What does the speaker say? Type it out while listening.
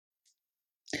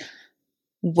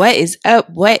What is up?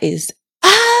 What is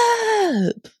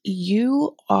up?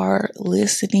 You are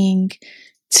listening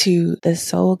to the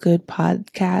Soul Good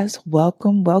podcast.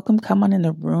 Welcome. Come on in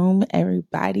the room,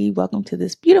 everybody. Welcome to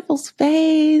this beautiful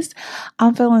space.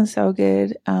 I'm feeling so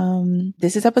good.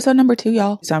 This is episode number 2,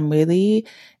 y'all. So I'm really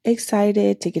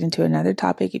excited to get into another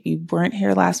topic. If you weren't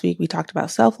here last week, we talked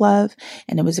about self-love,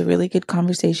 and it was a really good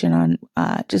conversation on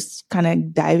just kind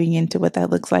of diving into what that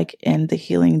looks like in the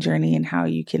healing journey and how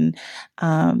you can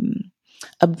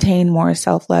obtain more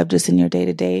self-love just in your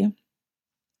day-to-day.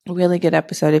 Really good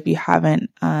episode. If you haven't,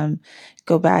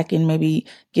 go back and maybe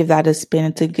give that a spin.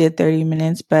 It's a good 30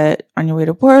 minutes, but on your way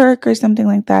to work or something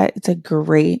like that, it's a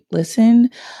great listen.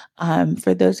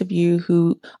 For those of you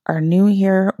who are new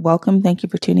here, welcome. Thank you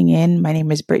for tuning in. My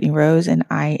name is Brittany Rose and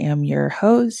I am your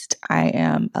host. I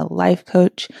am a life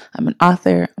coach. I'm an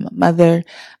author. I'm a mother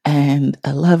and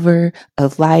a lover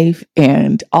of life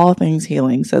and all things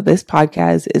healing. So this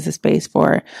podcast is a space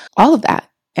for all of that.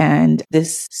 And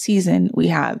this season, we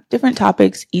have different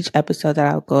topics each episode that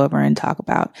I'll go over and talk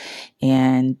about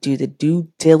and do the due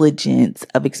diligence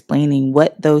of explaining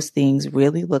what those things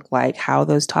really look like, how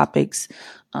those topics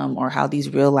or how these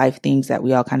real life things that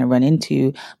we all kind of run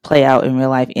into play out in real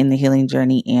life in the healing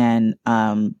journey and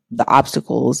the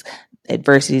obstacles,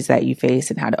 adversities that you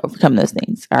face and how to overcome those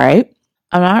things. All right.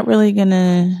 I'm not really going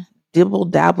to dibble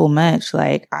dabble much.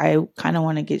 Like, I kind of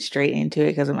want to get straight into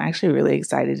it because I'm actually really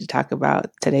excited to talk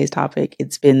about today's topic.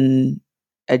 It's been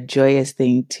a joyous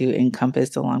thing to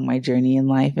encompass along my journey in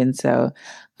life. And so,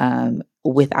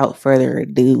 without further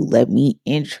ado, let me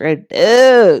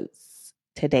introduce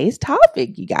today's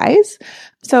topic, you guys.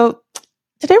 So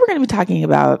today we're going to be talking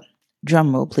about,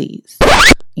 drum roll, please.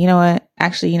 You know what?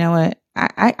 Actually, you know what?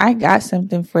 I got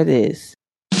something for this.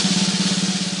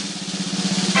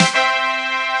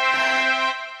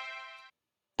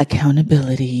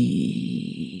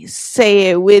 Accountability. Say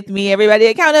it with me, everybody.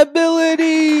 Accountability.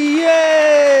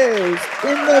 Yes.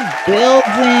 In the building.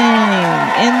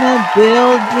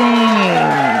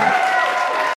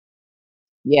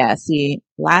 Yeah. See,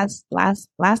 last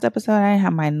episode, I didn't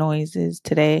have my noises.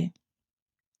 Today,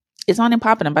 it's on and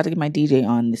popping. I'm about to get my DJ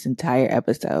on this entire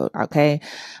episode. Okay.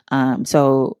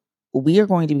 So we are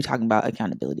going to be talking about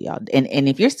accountability, y'all. And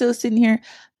if you're still sitting here,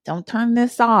 don't turn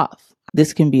this off.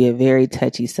 This can be a very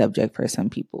touchy subject for some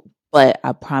people, but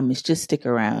I promise, just stick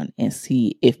around and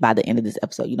see if by the end of this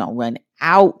episode, you don't run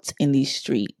out in these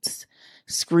streets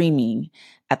screaming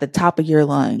at the top of your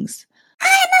lungs,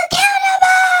 I'm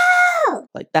accountable!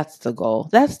 Like, that's the goal.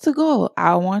 That's the goal.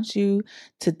 I want you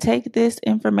to take this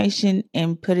information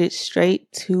and put it straight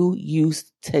to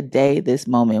use today, this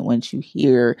moment, once you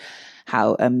hear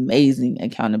how amazing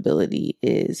accountability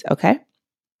is. Okay?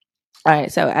 All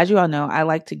right. So as you all know, I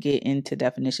like to get into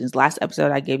definitions. Last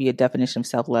episode, I gave you a definition of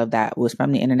self-love that was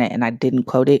from the internet and I didn't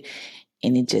quote it.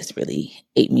 And it just really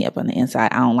ate me up on the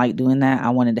inside. I don't like doing that.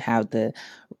 I wanted to have the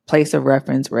place of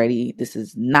reference ready. This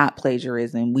is not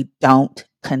plagiarism. We don't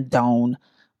condone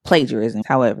plagiarism.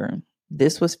 However,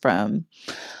 this was from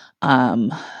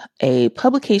a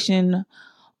publication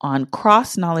on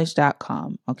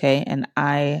crossknowledge.com. Okay. And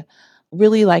I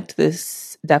really liked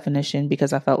this definition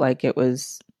because I felt like it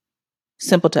was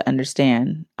simple to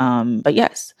understand. But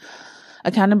yes,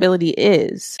 accountability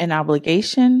is an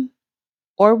obligation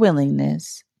or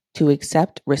willingness to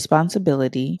accept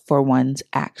responsibility for one's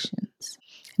actions.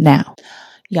 Now,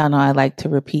 y'all know I like to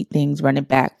repeat things, run it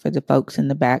back for the folks in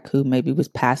the back who maybe was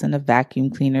passing a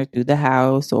vacuum cleaner through the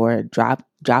house or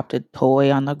dropped a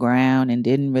toy on the ground and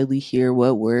didn't really hear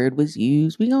what word was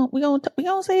used. We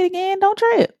gonna say it again. Don't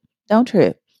trip.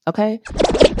 Okay.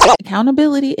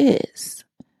 Accountability is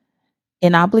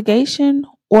an obligation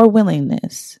or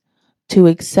willingness to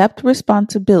accept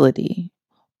responsibility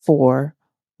for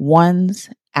one's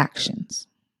actions.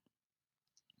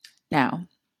 Now,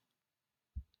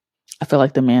 I feel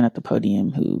like the man at the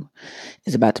podium who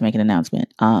is about to make an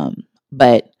announcement.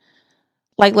 But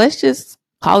like, let's just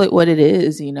call it what it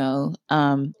is, you know.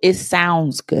 It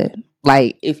sounds good.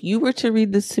 Like, if you were to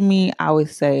read this to me, I would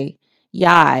say,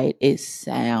 yeah, it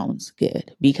sounds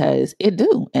good, because it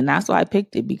do. And that's why I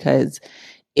picked it, because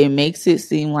it makes it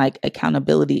seem like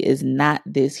accountability is not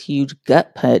this huge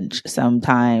gut punch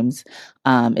sometimes,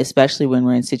 especially when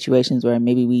we're in situations where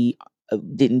maybe we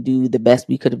didn't do the best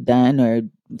we could have done or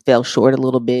fell short a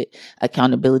little bit.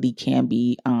 Accountability can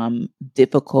be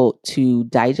difficult to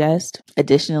digest.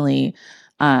 Additionally,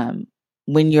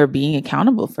 when you're being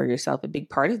accountable for yourself, a big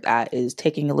part of that is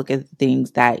taking a look at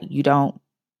things that you don't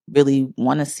really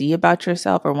want to see about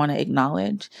yourself or want to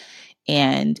acknowledge,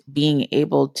 and being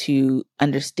able to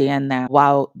understand that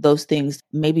while those things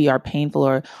maybe are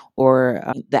painful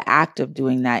or the act of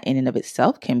doing that in and of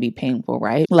itself can be painful,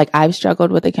 right? Like I've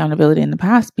struggled with accountability in the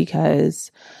past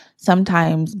because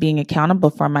sometimes being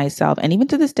accountable for myself, and even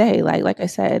to this day, like I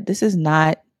said, this is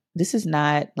not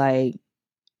like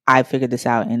I figured this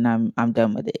out and I'm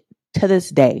done with it. To this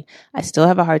day, I still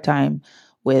have a hard time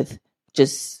with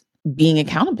just being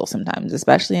accountable sometimes,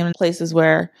 especially in places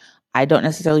where I don't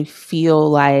necessarily feel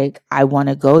like I want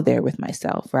to go there with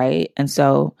myself, right? And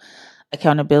so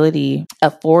accountability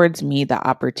affords me the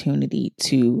opportunity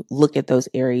to look at those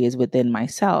areas within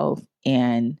myself.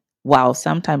 And while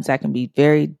sometimes that can be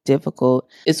very difficult,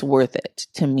 it's worth it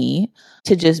to me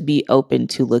to just be open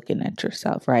to looking at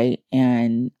yourself, right?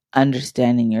 And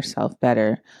understanding yourself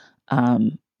better.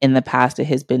 In the past, it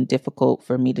has been difficult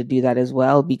for me to do that as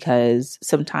well because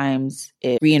sometimes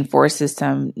it reinforces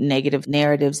some negative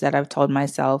narratives that I've told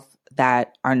myself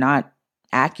that are not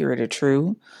accurate or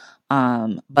true.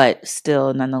 But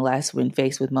still, nonetheless, when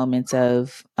faced with moments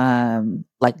of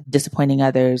like disappointing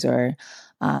others or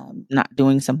not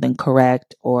doing something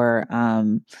correct or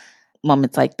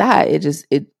moments like that,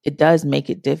 it does make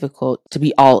it difficult to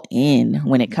be all in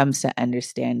when it comes to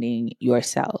understanding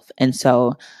yourself. And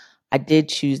so I did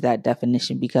choose that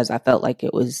definition because I felt like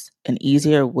it was an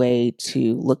easier way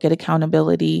to look at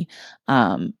accountability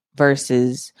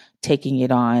versus taking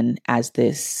it on as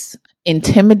this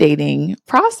intimidating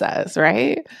process,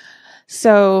 right?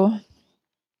 So,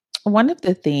 one of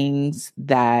the things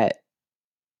that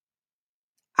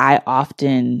I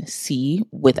often see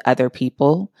with other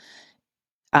people,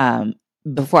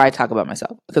 before I talk about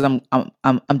myself, because I'm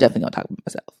definitely going to talk about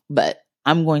myself, but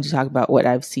I'm going to talk about what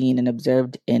I've seen and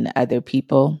observed in other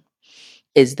people,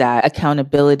 is that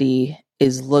accountability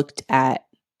is looked at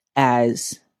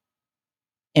as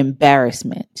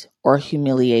embarrassment or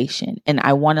humiliation. And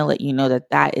I want to let you know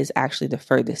that that is actually the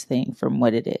furthest thing from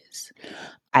what it is.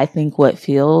 I think what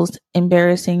feels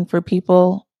embarrassing for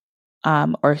people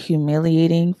or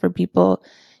humiliating for people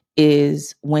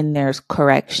is when there's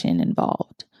correction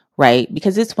involved, right?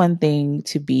 Because it's one thing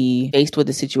to be faced with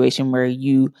a situation where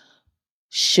you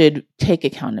should take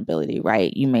accountability,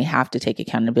 right? You may have to take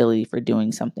accountability for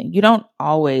doing something. You don't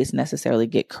always necessarily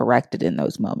get corrected in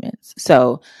those moments.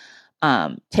 So,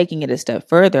 taking it a step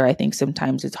further, I think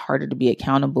sometimes it's harder to be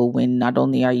accountable when not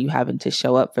only are you having to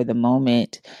show up for the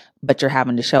moment, but you're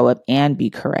having to show up and be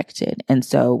corrected. And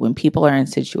so when people are in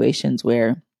situations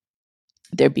where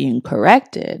they're being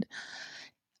corrected,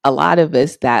 a lot of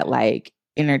us, that like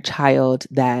inner child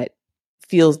that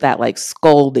feels that like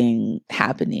scolding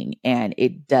happening and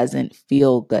it doesn't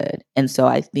feel good. And so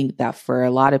I think that for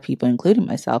a lot of people, including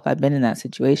myself, I've been in that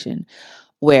situation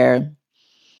where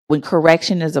when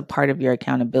correction is a part of your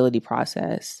accountability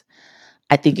process,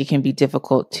 I think it can be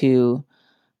difficult to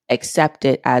accept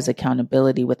it as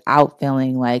accountability without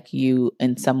feeling like you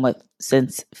in somewhat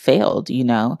sense failed, you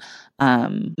know.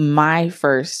 My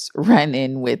first run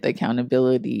in with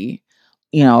accountability,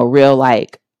 you know, real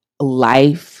like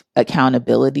life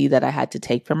accountability that I had to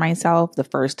take for myself, the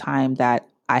first time that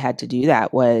I had to do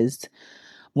that was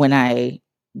when I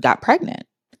got pregnant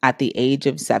at the age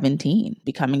of 17.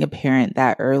 Becoming a parent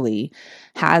that early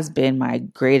has been my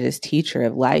greatest teacher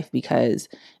of life because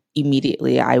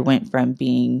immediately I went from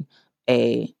being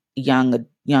a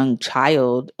young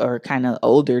child, or kind of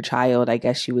older child, I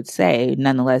guess you would say,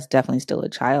 nonetheless definitely still a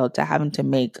child, to having to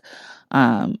make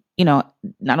you know,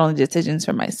 not only decisions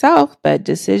for myself but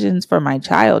decisions for my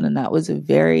child. And that was a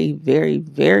very, very,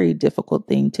 very difficult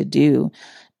thing to do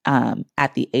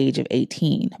at the age of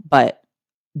 18. But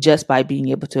just by being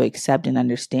able to accept and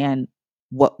understand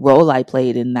what role I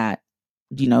played in that,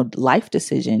 you know, life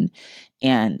decision,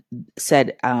 and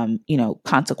said, you know,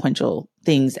 consequential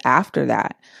things after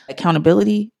that,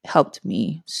 accountability helped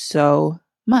me so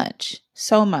much,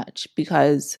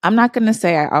 because I'm not going to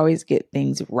say I always get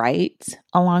things right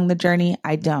along the journey.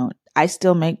 I don't. I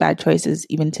still make bad choices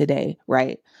even today,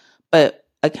 right? But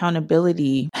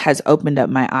accountability has opened up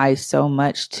my eyes so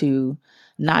much to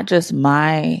not just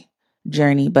my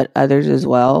journey, but others as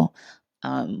well.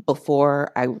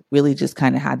 Before, I really just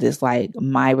kind of had this like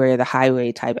my way or the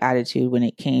highway type attitude when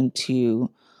it came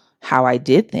to how I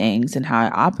did things and how I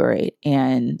operate.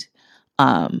 And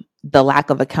the lack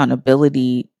of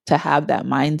accountability to have that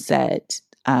mindset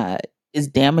is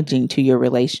damaging to your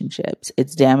relationships.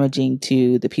 It's damaging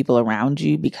to the people around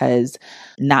you, because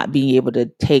not being able to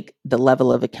take the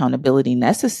level of accountability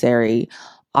necessary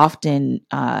often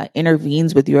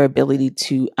intervenes with your ability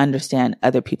to understand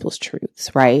other people's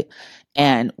truths, right?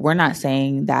 And we're not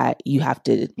saying that you have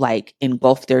to like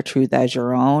engulf their truth as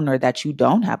your own or that you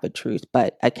don't have a truth,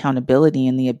 but accountability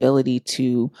and the ability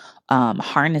to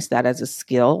harness that as a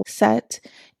skill set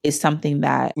is something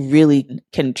that really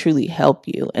can truly help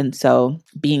you. And so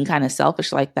being kind of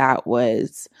selfish like that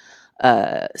was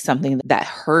something that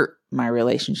hurt my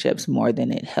relationships more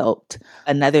than it helped.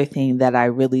 Another thing that I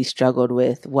really struggled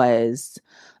with was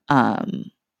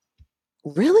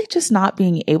really just not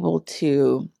being able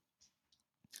to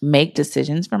make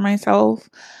decisions for myself.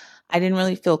 I didn't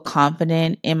really feel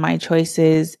confident in my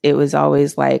choices. It was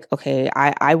always like, okay,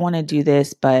 I want to do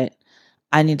this, but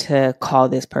I need to call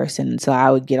this person. So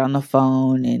I would get on the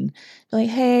phone and be like,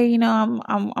 hey, I'm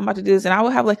about to do this. And I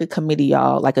would have like a committee,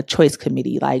 y'all, like a choice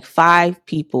committee, like 5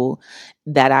 people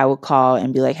that I would call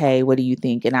and be like, hey, what do you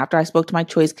think? And after I spoke to my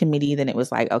choice committee, then it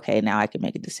was like, okay, now I can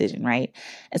make a decision, right?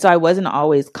 And so I wasn't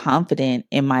always confident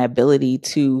in my ability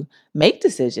to make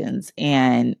decisions.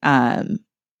 And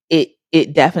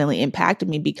it definitely impacted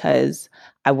me because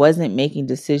I wasn't making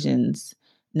decisions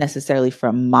necessarily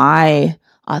from my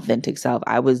authentic self.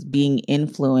 I was being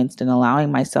influenced and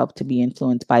allowing myself to be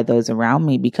influenced by those around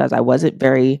me because I wasn't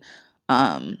very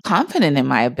confident in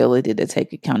my ability to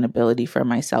take accountability for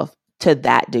myself to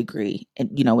that degree.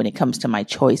 And, when it comes to my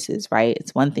choices, right?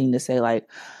 It's one thing to say like,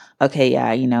 okay, yeah,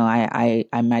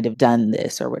 I might have done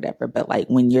this or whatever. But like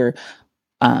when you're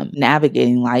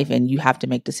navigating life and you have to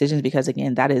make decisions, because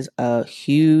again, that is a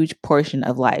huge portion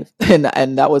of life. And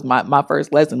that was my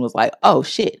first lesson was like, oh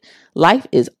shit, life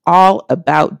is all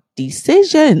about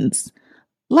decisions.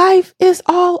 Life is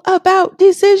all about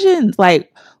decisions.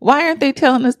 Like, why aren't they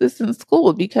telling us this in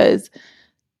school? Because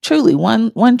truly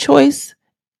one choice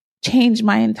changed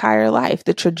my entire life,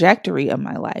 the trajectory of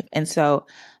my life. And so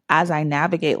as I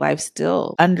navigate life,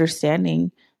 still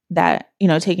understanding that,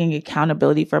 taking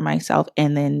accountability for myself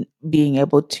and then being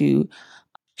able to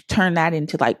turn that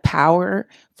into like power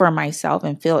for myself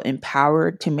and feel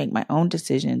empowered to make my own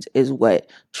decisions is what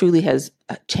truly has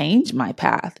changed my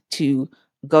path to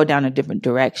go down a different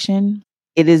direction.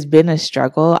 It has been a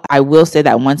struggle. I will say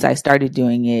that once I started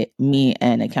doing it, me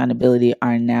and accountability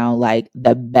are now like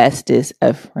the bestest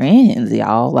of friends,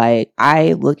 y'all. Like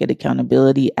I look at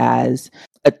accountability as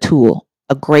a tool,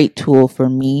 a great tool for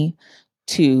me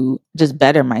to just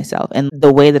better myself. And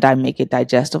the way that I make it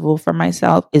digestible for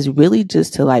myself is really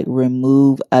just to like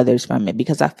remove others from it,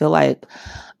 because I feel like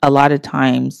a lot of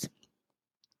times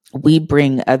we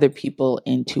bring other people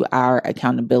into our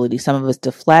accountability. Some of us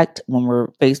deflect when we're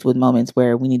faced with moments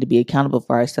where we need to be accountable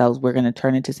for ourselves. We're going to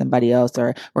turn into somebody else,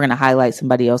 or we're going to highlight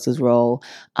somebody else's role,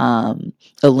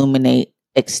 illuminate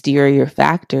exterior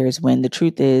factors, when the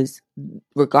truth is,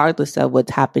 regardless of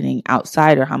what's happening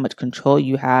outside or how much control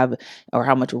you have or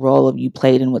how much role of you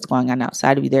played in what's going on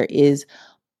outside of you, there is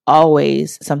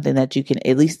always something that you can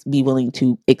at least be willing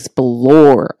to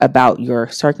explore about your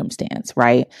circumstance,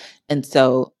 right? And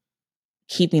so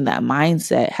keeping that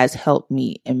mindset has helped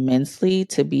me immensely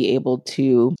to be able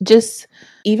to just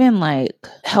even like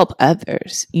help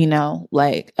others,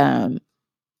 like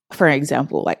for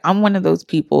example, like I'm one of those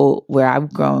people where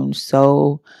I've grown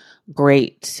so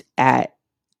great at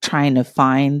trying to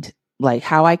find like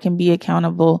how I can be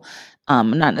accountable.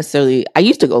 Not necessarily, I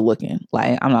used to go looking,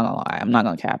 like, I'm not gonna lie, I'm not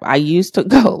gonna cap. I used to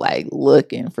go like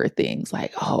looking for things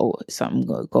like, oh, something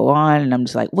gonna go on. And I'm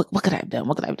just like, what could I have done?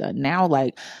 What could I have done? Now,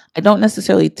 like, I don't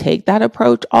necessarily take that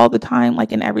approach all the time,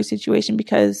 like in every situation,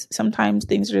 because sometimes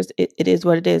things are just, it is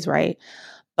what it is, right?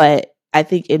 But I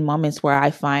think in moments where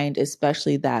I find,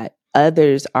 especially that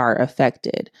others are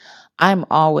affected, I'm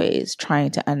always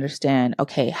trying to understand,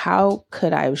 okay, how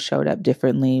could I have showed up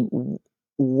differently?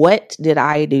 What did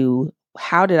I do?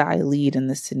 How did I lead in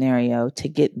this scenario to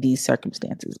get these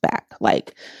circumstances back?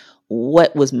 Like,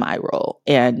 what was my role?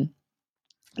 And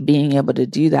being able to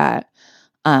do that,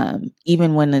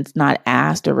 even when it's not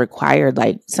asked or required,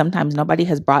 like sometimes nobody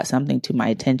has brought something to my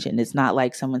attention. It's not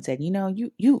like someone said,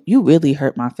 you really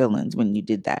hurt my feelings when you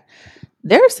did that.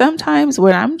 There are some times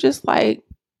when I'm just like,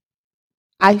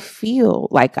 I feel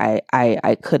like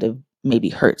I could have maybe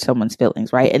hurt someone's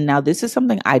feelings, right? And now this is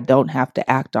something I don't have to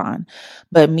act on,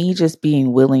 but me just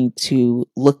being willing to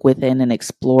look within and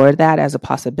explore that as a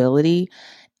possibility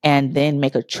and then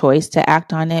make a choice to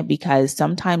act on it, because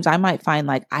sometimes I might find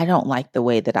like, I don't like the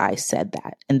way that I said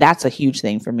that. And that's a huge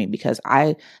thing for me because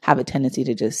I have a tendency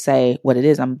to just say what it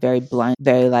is. I'm very blunt,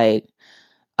 very like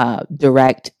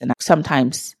direct. And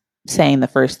sometimes saying the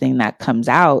first thing that comes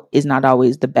out is not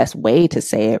always the best way to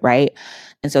say it, right?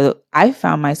 And so I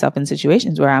found myself in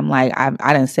situations where I'm like,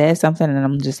 I done said something and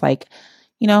I'm just like,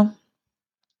 you know,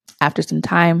 After some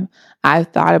time, I've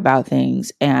thought about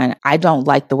things and I don't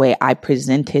like the way I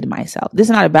presented myself. This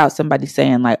is not about somebody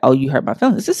saying like, oh, you hurt my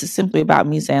feelings. This is simply about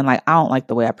me saying like, I don't like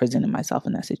the way I presented myself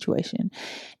in that situation.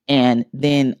 And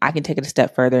then I can take it a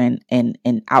step further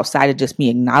and outside of just me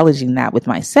acknowledging that with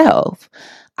myself,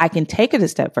 I can take it a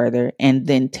step further and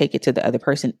then take it to the other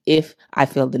person if I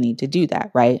feel the need to do that,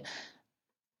 right?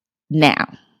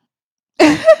 Now,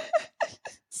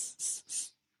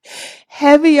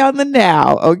 heavy on the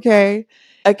now, okay?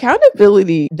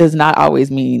 Accountability does not always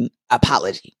mean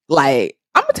apology. Like,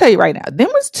 I'm going to tell you right now, there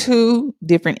was two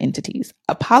different entities.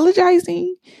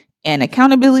 Apologizing and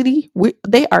accountability,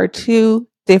 they are two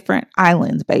different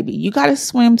islands, baby. You got to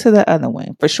swim to the other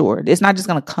one for sure. It's not just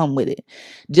going to come with it.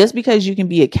 Just because you can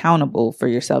be accountable for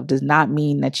yourself does not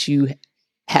mean that you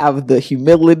have the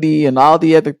humility and all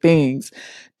the other things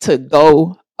to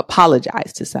go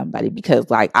apologize to somebody, because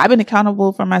like I've been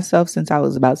accountable for myself since I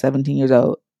was about 17 years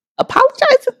old.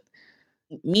 Apologizing,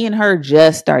 me and her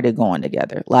just started going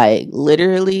together, like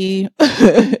literally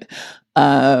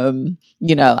I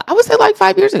would say like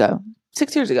 5 years ago,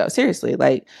 6 years ago. Seriously,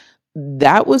 like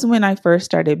that was when I first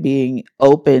started being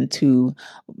open to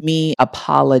me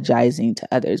apologizing to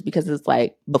others, because it's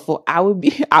like before I would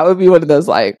be one of those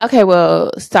like, okay,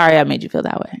 well, sorry I made you feel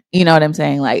that way. You know what I'm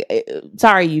saying? Like,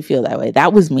 sorry you feel that way.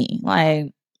 That was me.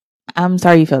 Like, I'm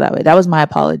sorry you feel that way. That was my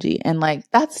apology. And like,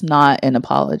 that's not an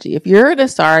apology. If you're the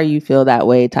sorry you feel that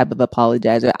way type of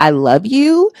apologizer, I love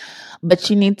you, but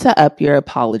you need to up your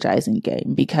apologizing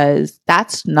game, because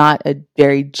that's not a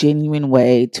very genuine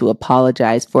way to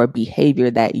apologize for a behavior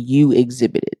that you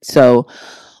exhibited. So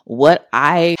what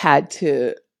I had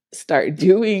to start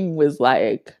doing was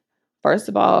like, first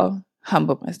of all,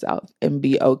 humble myself and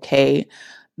be okay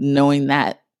knowing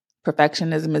that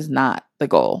perfectionism is not the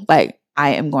goal. Like,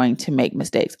 I am going to make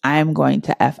mistakes. I am going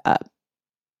to F up.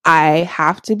 I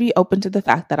have to be open to the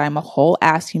fact that I'm a whole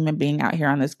ass human being out here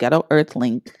on this ghetto earth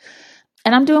link,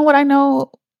 and I'm doing what I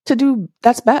know to do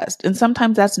that's best. And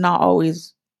sometimes that's not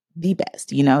always the best,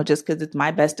 just because it's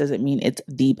my best doesn't mean it's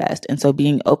the best. And so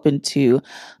being open to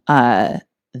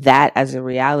that as a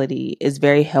reality is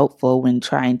very helpful when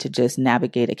trying to just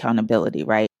navigate accountability,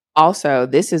 right? Also,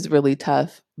 this is really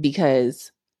tough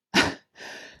because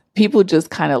people just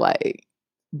kind of like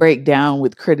break down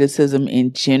with criticism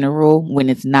in general when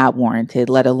it's not warranted,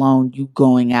 let alone you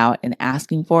going out and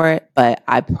asking for it. But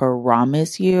I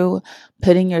promise you,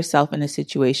 putting yourself in a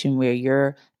situation where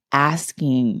you're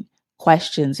asking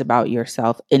questions about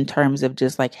yourself in terms of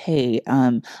just like, hey,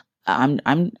 I'm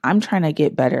trying to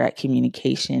get better at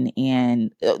communication,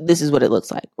 and this is what it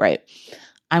looks like, right?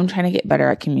 I'm trying to get better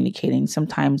at communicating.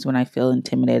 Sometimes when I feel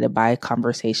intimidated by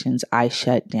conversations, I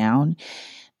shut down.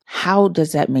 How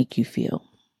does that make you feel?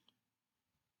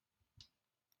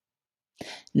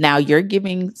 Now you're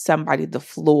giving somebody the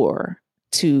floor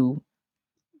to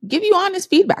give you honest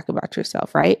feedback about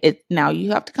yourself, right? Now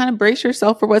you have to kind of brace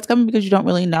yourself for what's coming because you don't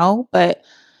really know, but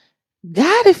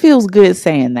God, it feels good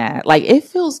saying that. Like, it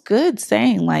feels good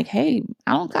saying like, hey,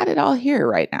 I don't got it all here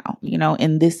right now,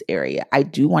 in this area. I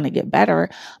do want to get better,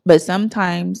 but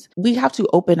sometimes we have to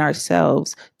open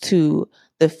ourselves to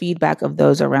the feedback of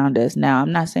those around us. Now,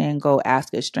 I'm not saying go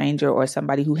ask a stranger or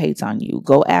somebody who hates on you.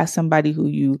 Go ask somebody who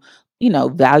you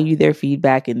value their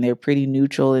feedback and they're pretty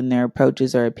neutral in their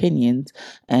approaches or opinions.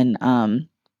 And,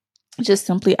 just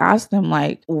simply ask them,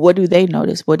 like, what do they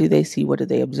notice? What do they see? What do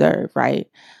they observe? Right.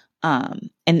 And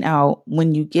now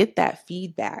when you get that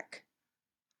feedback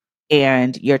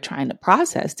and you're trying to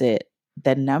process it,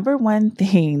 the number one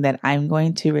thing that I'm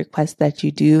going to request that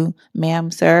you do, ma'am,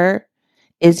 sir,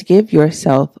 is give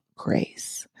yourself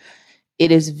grace.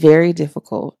 It is very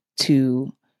difficult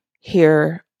to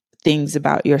hear things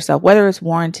about yourself, whether it's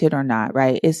warranted or not,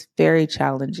 right? It's very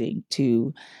challenging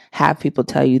to have people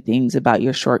tell you things about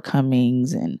your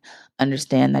shortcomings and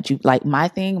understand that you like my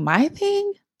thing,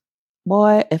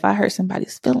 boy, if I hurt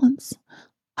somebody's feelings,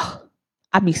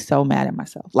 I'd be so mad at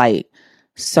myself, like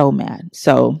so mad.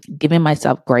 So giving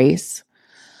myself grace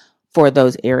for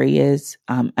those areas,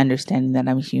 understanding that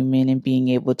I'm human and being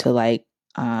able to like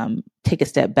take a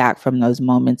step back from those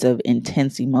moments of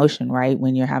intense emotion, right?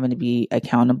 When you're having to be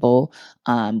accountable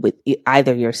with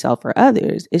either yourself or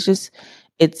others,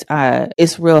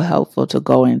 it's real helpful to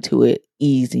go into it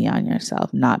easy on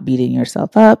yourself, not beating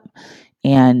yourself up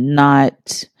and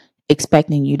not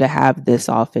expecting you to have this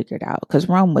all figured out, because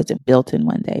Rome wasn't built in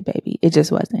one day, baby. It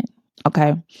just wasn't.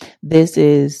 Okay. This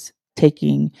is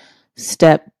taking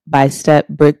step by step,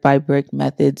 brick by brick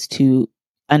methods to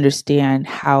understand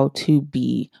how to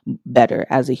be better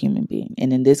as a human being.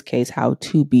 And in this case, how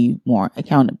to be more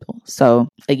accountable. So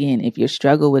again, if you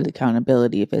struggle with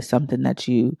accountability, if it's something that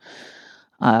you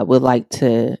would like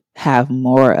to have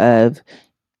more of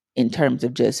in terms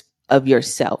of just of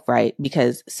yourself, right?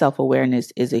 Because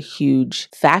self-awareness is a huge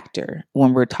factor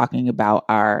when we're talking about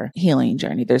our healing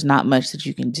journey. There's not much that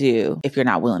you can do if you're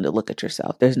not willing to look at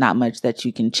yourself. There's not much that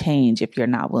you can change if you're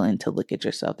not willing to look at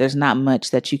yourself. There's not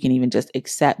much that you can even just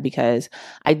accept, because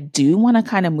I do want to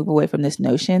kind of move away from this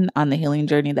notion on the healing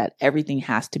journey that everything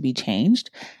has to be changed.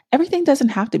 Everything doesn't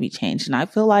have to be changed. And I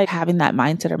feel like having that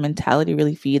mindset or mentality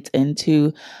really feeds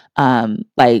into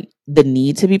like the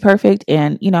need to be perfect.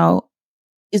 And,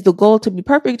 is the goal to be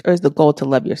perfect, or is the goal to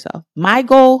love yourself? My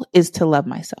goal is to love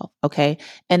myself. Okay.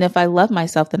 And if I love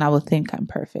myself, then I will think I'm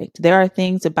perfect. There are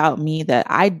things about me that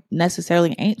I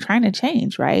necessarily ain't trying to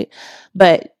change. Right.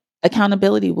 But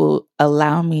accountability will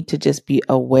allow me to just be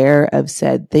aware of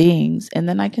said things. And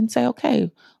then I can say, okay,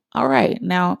 all right,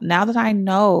 now that I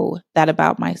know that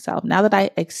about myself, now that I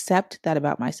accept that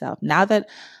about myself, now that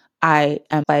I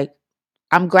am like,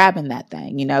 I'm grabbing that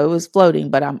thing, it was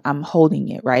floating, but I'm holding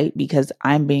it, right? Because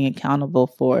I'm being accountable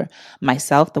for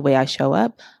myself, the way I show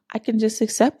up. I can just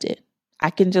accept it. I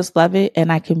can just love it,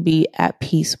 and I can be at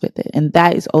peace with it. And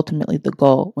that is ultimately the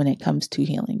goal when it comes to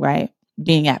healing, right?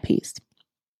 Being at peace.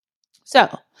 So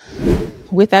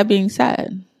with that being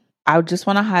said, I just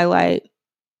want to highlight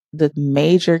the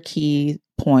major key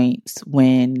points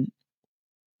when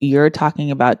you're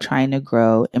talking about trying to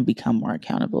grow and become more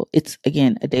accountable. It's,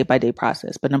 again, a day-by-day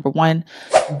process. But number one,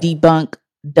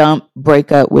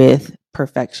 break up with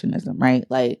perfectionism, right?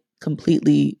 Like,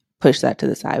 completely push that to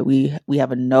the side. We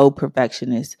have a no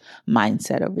perfectionist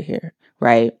mindset over here,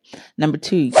 right? Number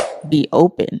two, be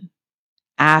open,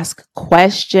 ask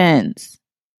questions,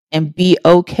 and be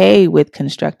okay with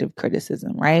constructive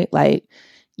criticism, right? Like,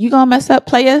 you gonna mess up,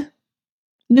 player?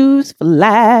 News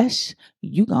flash,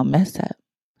 you gonna mess up.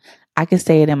 I can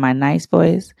say it in my nice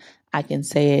voice. I can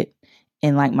say it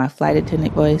in like my flight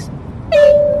attendant voice.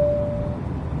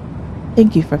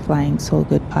 Thank you for flying Soul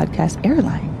Good Podcast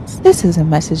Airlines. This is a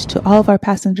message to all of our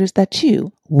passengers that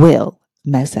you will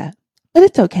mess up. But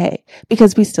it's okay,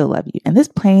 because we still love you. And this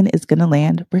plane is going to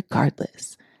land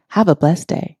regardless. Have a blessed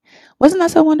day. Wasn't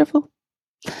that so wonderful?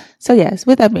 So yes,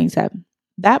 with that being said,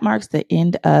 that marks the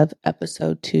end of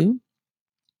episode 2.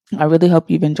 I really hope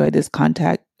you've enjoyed this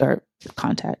content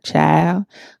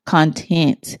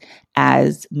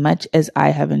as much as I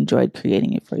have enjoyed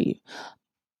creating it for you.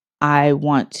 I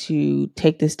want to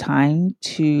take this time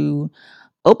to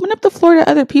open up the floor to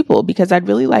other people, because I'd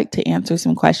really like to answer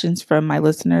some questions from my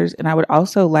listeners. And I would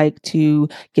also like to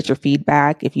get your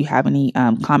feedback. If you have any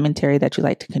commentary that you'd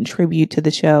like to contribute to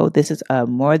the show, this is a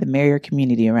more the merrier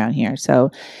community around here. So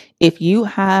if you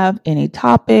have any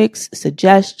topics,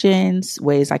 suggestions,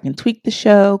 ways I can tweak the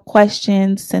show,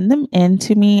 questions, send them in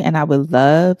to me, and I would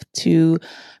love to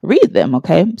read them.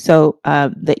 Okay. So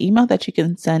the email that you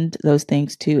can send those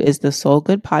things to is the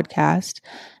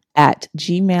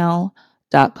soulgoodpodcast@gmail.com.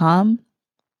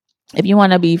 If you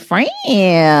want to be friends,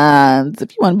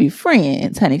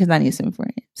 honey, because I need some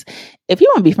friends. If you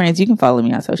want to be friends, you can follow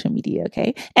me on social media,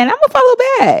 okay? And I'm gonna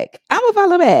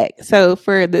follow back. So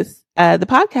for this, the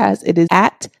podcast, it is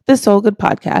at the Soul Good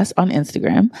Podcast on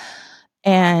Instagram,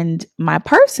 and my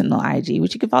personal IG,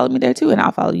 which you can follow me there too, and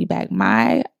I'll follow you back.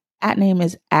 My @name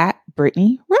is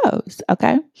 @Brittany Rose.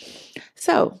 Okay,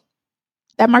 so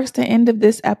that marks the end of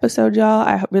this episode, y'all.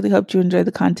 I really hope you enjoyed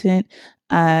the content.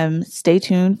 Stay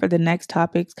tuned for the next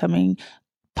topics coming.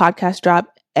 Podcast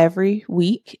drop every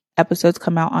week. Episodes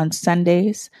come out on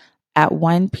Sundays at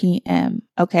 1 p.m.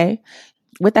 Okay.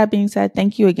 With that being said,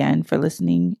 thank you again for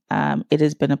listening. It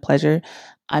has been a pleasure.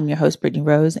 I'm your host, Brittany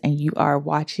Rose, and you are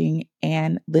watching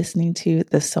and listening to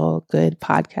the Soul Good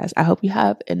Podcast. I hope you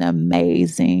have an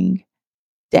amazing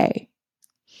day.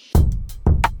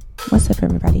 What's up,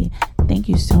 everybody? Thank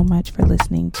you so much for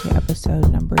listening to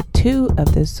episode number 2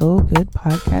 of the Soul Good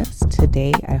Podcast.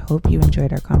 Today, I hope you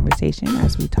enjoyed our conversation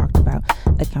as we talked about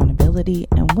accountability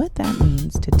and what that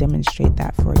means to demonstrate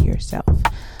that for yourself.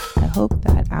 I hope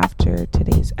that after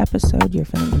today's episode, you're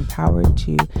feeling empowered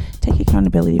to take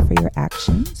accountability for your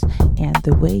actions and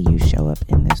the way you show up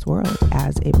in this world,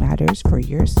 as it matters for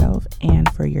yourself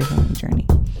and for your healing journey.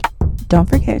 Don't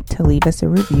forget to leave us a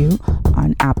review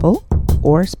on Apple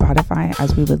or Spotify,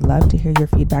 as we would love to hear your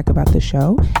feedback about the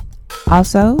show.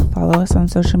 Also, follow us on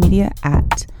social media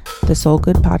at the Soul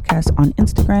Good Podcast on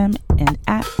Instagram and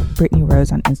at Brittany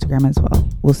Rose on Instagram as well.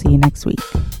 We'll see you next week.